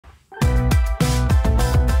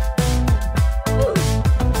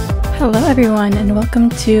Hello everyone and welcome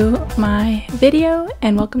to my video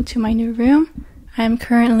and welcome to my new room. I'm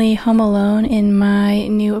currently home alone in my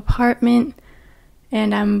new apartment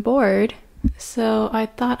and I'm bored, so I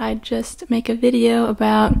thought I'd just make a video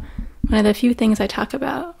about one of the few things I talk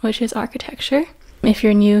about, which is architecture. If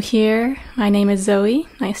you're new here, my name is Zoe.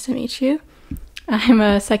 Nice to meet you. I'm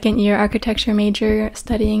a second-year architecture major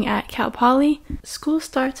studying at Cal Poly. School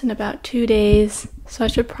starts in about 2 days, so I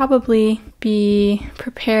should probably be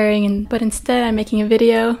preparing, but instead I'm making a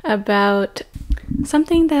video about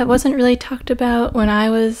something that wasn't really talked about when I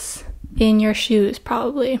was in your shoes,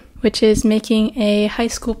 probably, which is making a high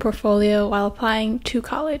school portfolio while applying to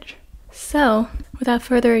college. So, without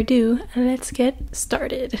further ado, let's get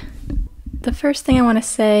started. The first thing I want to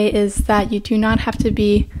say is that you do not have to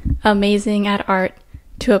be amazing at art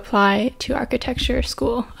to apply to architecture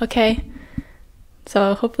school, okay?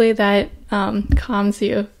 So hopefully that calms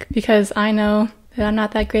you, because I know that I'm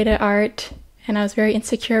not that great at art and I was very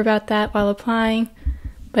insecure about that while applying,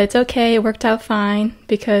 but it's okay, it worked out fine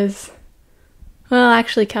because, well,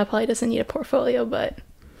 actually Cal Poly doesn't need a portfolio, but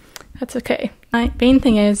that's okay. My main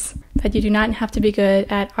thing is that you do not have to be good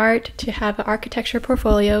at art to have an architecture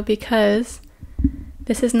portfolio, because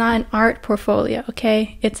this is not an art portfolio,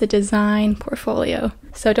 okay? It's a design portfolio.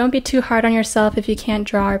 So don't be too hard on yourself if you can't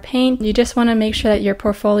draw or paint. You just want to make sure that your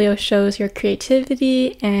portfolio shows your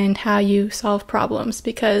creativity and how you solve problems,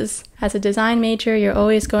 because as a design major, you're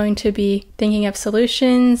always going to be thinking of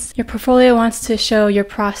solutions. Your portfolio wants to show your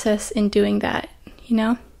process in doing that, you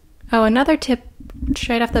know? Oh, another tip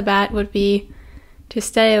straight off the bat would be to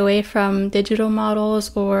stay away from digital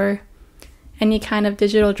models or any kind of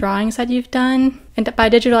digital drawings that you've done. And by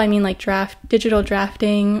digital, I mean like digital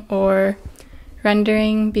drafting or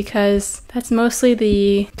rendering, because that's mostly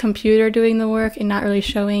the computer doing the work and not really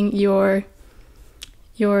showing your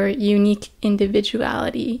unique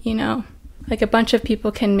individuality, you know? Like a bunch of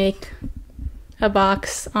people can make a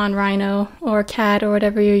box on Rhino or CAD or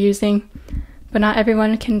whatever you're using, but not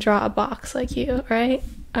everyone can draw a box like you, right?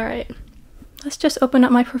 All right, let's just open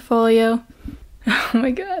up my portfolio. Oh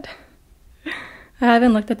my god. I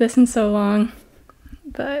haven't looked at this in so long,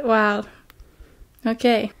 but wow.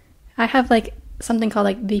 Okay, I have like something called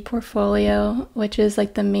like the portfolio, which is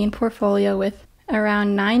like the main portfolio with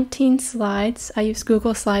around 19 slides. I use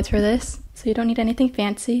Google Slides for this, so you don't need anything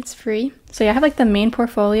fancy, it's free. So yeah, I have like the main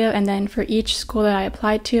portfolio, and then for each school that I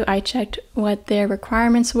applied to, I checked what their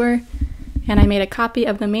requirements were, and I made a copy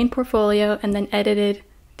of the main portfolio and then edited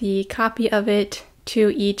the copy of it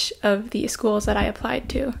to each of the schools that I applied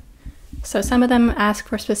to. So some of them ask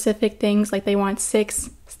for specific things, like they want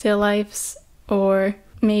 6 still lifes, or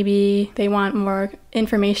maybe they want more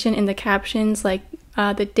information in the captions, like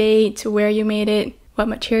the date, where you made it, what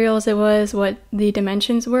materials it was, what the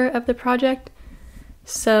dimensions were of the project.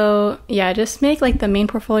 So yeah, just make like the main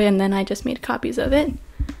portfolio and then I just made copies of it.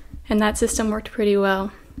 And that system worked pretty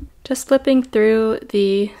well. Just flipping through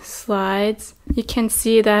the slides, you can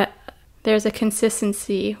see that there's a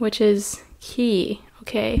consistency, which is key,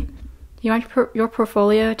 okay? You want your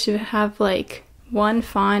portfolio to have like one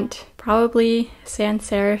font, probably sans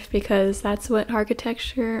serif, because that's what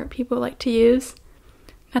architecture people like to use.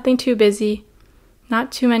 Nothing too busy,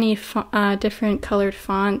 not too many different colored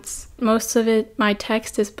fonts. Most of it, my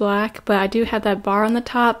text is black, but I do have that bar on the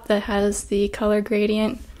top that has the color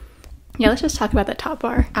gradient. Yeah, let's just talk about the top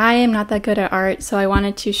bar. I am not that good at art, so I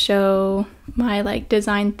wanted to show my like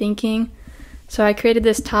design thinking. So I created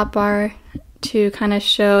this top bar to kind of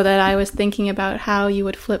show that I was thinking about how you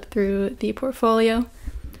would flip through the portfolio.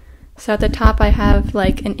 So at the top I have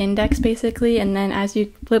like an index basically, and then as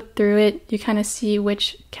you flip through it, you kind of see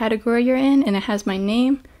which category you're in, and it has my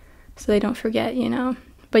name so they don't forget, you know.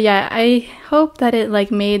 But yeah, I hope that it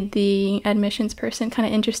like made the admissions person kind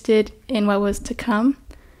of interested in what was to come.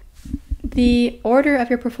 The order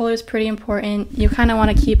of your portfolio is pretty important. You kind of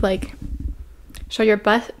want to keep like, show your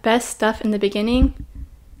best stuff in the beginning,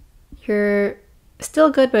 you're still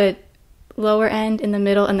good but lower end in the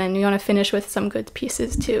middle, and then you want to finish with some good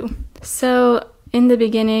pieces too. So in the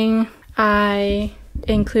beginning, I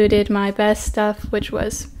included my best stuff, which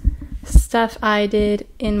was stuff I did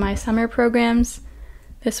in my summer programs.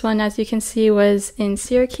 This one, as you can see, was in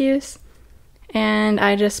Syracuse, and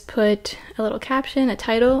I just put a little caption, a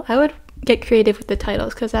title. I would get creative with the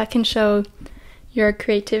titles because that can show your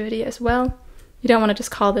creativity as well. You don't want to just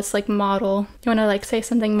call this like model. You want to like say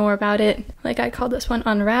something more about it. Like I called this one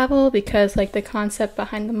Unravel because like the concept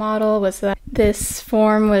behind the model was that this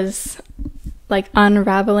form was like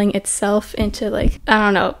unraveling itself into like,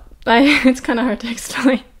 I don't know, it's kind of hard to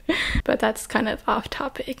explain, but that's kind of off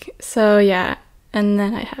topic. So yeah, and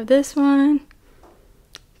then I have this one,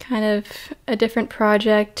 kind of a different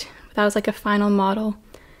project. That was like a final model.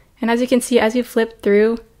 And as you can see, as you flip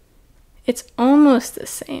through, it's almost the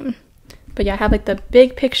same. But yeah, I have like the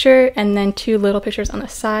big picture and then 2 little pictures on the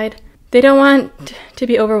side. They don't want to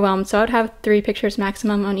be overwhelmed, so I would have 3 pictures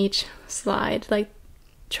maximum on each slide. Like,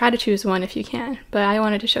 try to choose one if you can, but I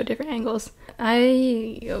wanted to show different angles.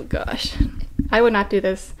 Oh gosh, I would not do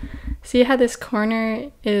this. See how this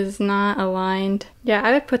corner is not aligned? Yeah,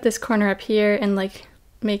 I would put this corner up here and like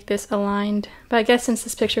make this aligned. But I guess since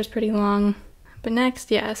this picture is pretty long. But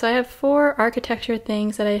next, yeah, so I have 4 architecture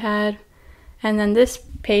things that I had. And then this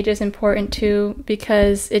page is important too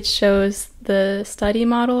because it shows the study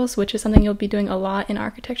models, which is something you'll be doing a lot in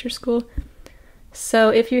architecture school. So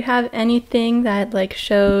if you have anything that like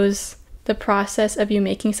shows the process of you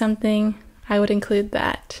making something, I would include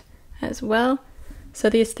that as well. So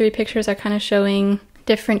these 3 pictures are kind of showing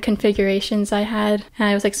different configurations I had, and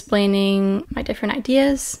I was explaining my different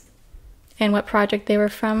ideas and what project they were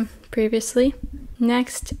from previously.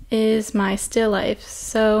 Next is my still life.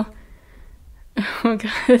 So oh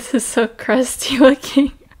god, this is so crusty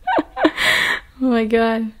looking. Oh my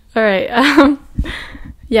god. Alright,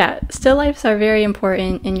 yeah, still lifes are very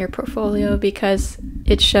important in your portfolio because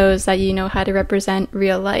it shows that you know how to represent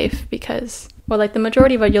real life because, well, like the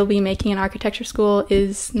majority of what you'll be making in architecture school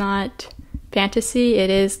is not fantasy. It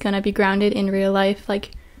is going to be grounded in real life,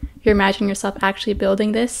 like you're imagining yourself actually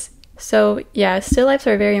building this. So yeah, still lifes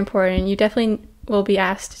are very important. You definitely will be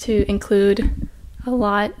asked to include a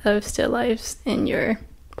lot of still lifes in your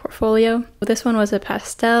portfolio. This one was a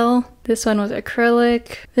pastel, this one was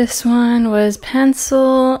acrylic, this one was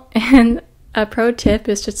pencil, and a pro tip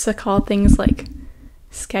is just to call things like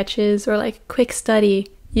sketches or like quick study,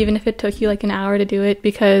 even if it took you like an hour to do it,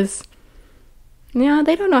 because yeah,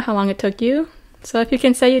 they don't know how long it took you. So if you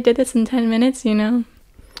can say you did this in 10 minutes, you know,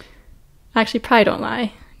 actually probably don't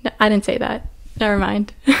lie. No, I didn't say that. Never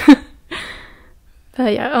mind.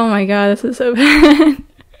 But yeah, oh my god, this is so bad.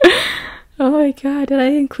 Oh my god, did I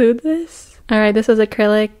include this? Alright, this was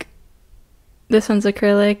acrylic. This one's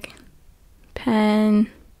acrylic. Pen.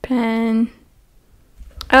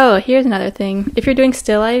 Oh, here's another thing. If you're doing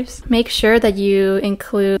still lifes, make sure that you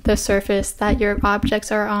include the surface that your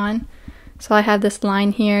objects are on. So I have this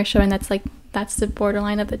line here showing that's the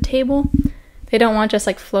borderline of the table. They don't want just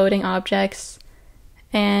like floating objects.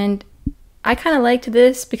 And I kind of liked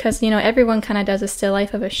this because, you know, everyone kind of does a still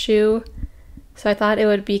life of a shoe. So I thought it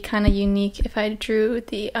would be kind of unique if I drew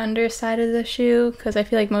the underside of the shoe, because I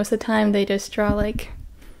feel like most of the time they just draw like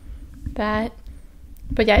that.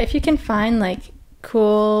 But yeah, if you can find like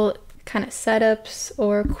cool kind of setups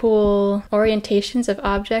or cool orientations of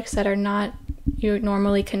objects that are not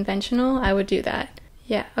normally conventional, I would do that.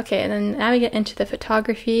 Yeah, okay, and then now we get into the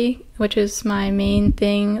photography, which is my main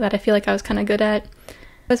thing that I feel like I was kind of good at.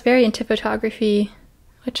 I was very into photography,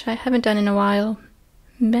 which I haven't done in a while.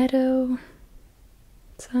 Meadow,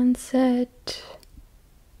 sunset.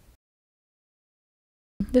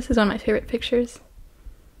 This is one of my favorite pictures.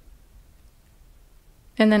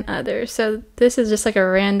 And then others. So this is just like a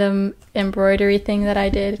random embroidery thing that I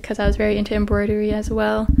did because I was very into embroidery as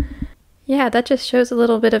well. Yeah, that just shows a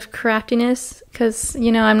little bit of craftiness because,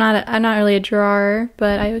 you know, I'm not really a drawer,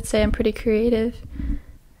 but I would say I'm pretty creative.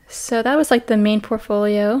 So that was like the main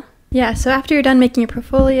portfolio. Yeah, so after you're done making your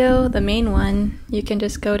portfolio, the main one, you can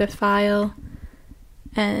just go to File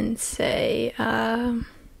and say,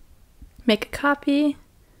 make a copy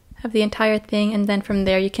of the entire thing, and then from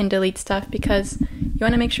there you can delete stuff because you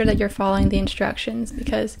want to make sure that you're following the instructions,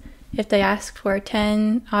 because if they ask for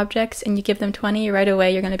 10 objects and you give them 20, right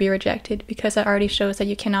away you're going to be rejected because that already shows that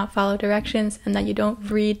you cannot follow directions and that you don't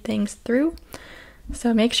read things through.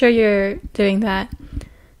 So make sure you're doing that.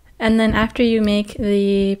 And then after you make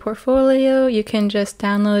the portfolio, you can just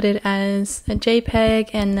download it as a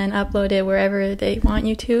JPEG and then upload it wherever they want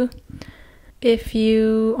you to. If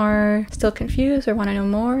you are still confused or want to know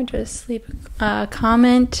more, just leave a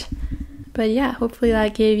comment. But yeah, hopefully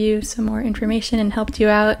that gave you some more information and helped you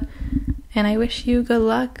out. And I wish you good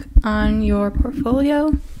luck on your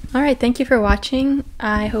portfolio. Alright, thank you for watching.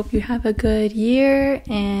 I hope you have a good year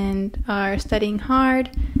and are studying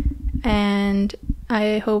hard. And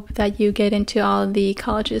I hope that you get into all the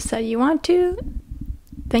colleges that you want to.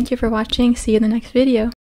 Thank you for watching. See you in the next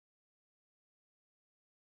video.